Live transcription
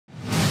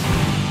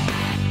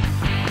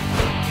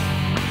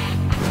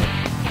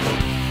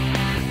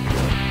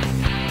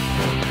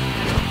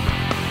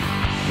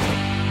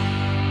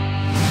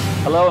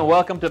Hello and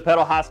welcome to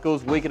Petal High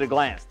School's Week at a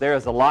Glance. There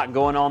is a lot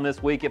going on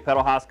this week at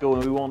Petal High School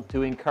and we want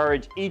to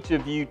encourage each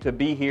of you to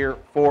be here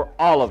for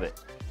all of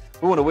it.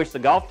 We want to wish the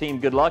golf team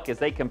good luck as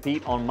they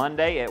compete on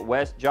Monday at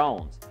West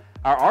Jones.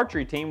 Our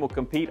archery team will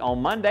compete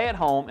on Monday at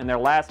home in their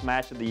last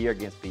match of the year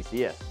against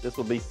PCS. This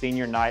will be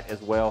senior night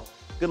as well.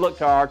 Good luck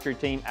to our archery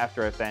team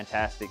after a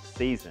fantastic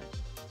season.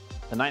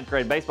 The 9th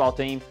grade baseball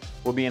team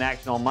will be in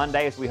action on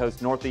Monday as we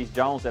host Northeast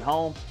Jones at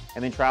home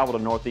and then travel to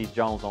Northeast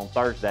Jones on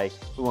Thursday.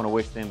 We want to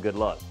wish them good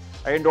luck.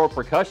 Our indoor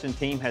percussion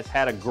team has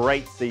had a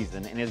great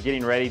season and is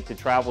getting ready to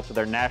travel to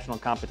their national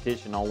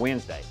competition on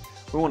Wednesday.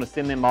 We want to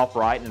send them off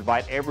right and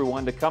invite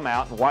everyone to come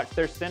out and watch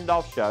their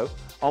send-off show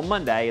on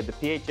Monday at the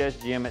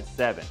PHS gym at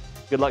 7.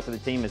 Good luck to the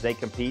team as they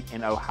compete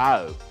in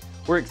Ohio.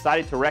 We're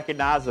excited to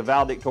recognize the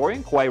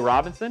valedictorian, Quay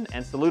Robinson,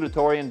 and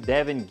salutatorian,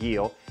 Devin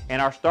Gill,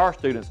 and our star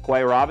students,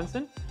 Quay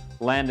Robinson,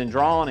 Landon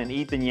Drawn, and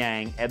Ethan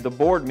Yang, at the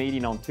board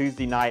meeting on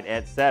Tuesday night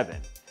at 7.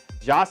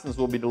 Jostens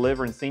will be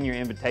delivering senior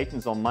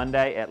invitations on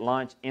Monday at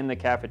lunch in the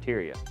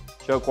cafeteria.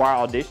 Show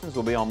choir auditions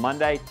will be on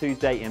Monday,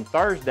 Tuesday, and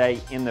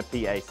Thursday in the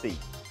PAC.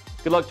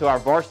 Good luck to our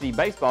varsity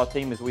baseball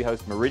team as we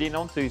host Meridian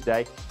on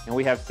Tuesday, and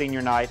we have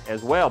senior night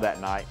as well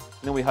that night,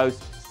 and then we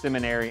host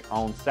Seminary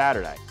on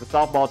Saturday. The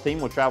softball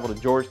team will travel to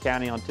George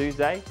County on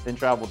Tuesday, then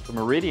travel to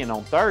Meridian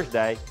on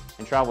Thursday,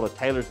 and travel to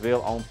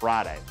Taylorsville on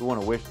Friday. We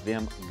want to wish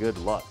them good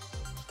luck.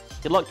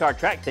 Good luck to our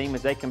track team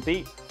as they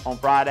compete on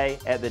Friday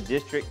at the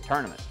district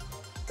tournament.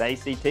 The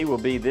ACT will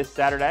be this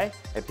Saturday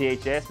at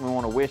PHS, and we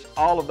want to wish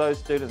all of those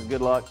students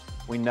good luck.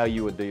 We know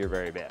you will do your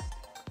very best.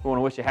 We want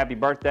to wish a happy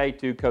birthday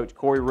to Coach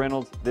Corey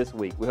Reynolds this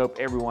week. We hope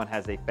everyone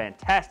has a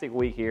fantastic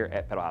week here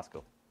at Petal High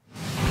School.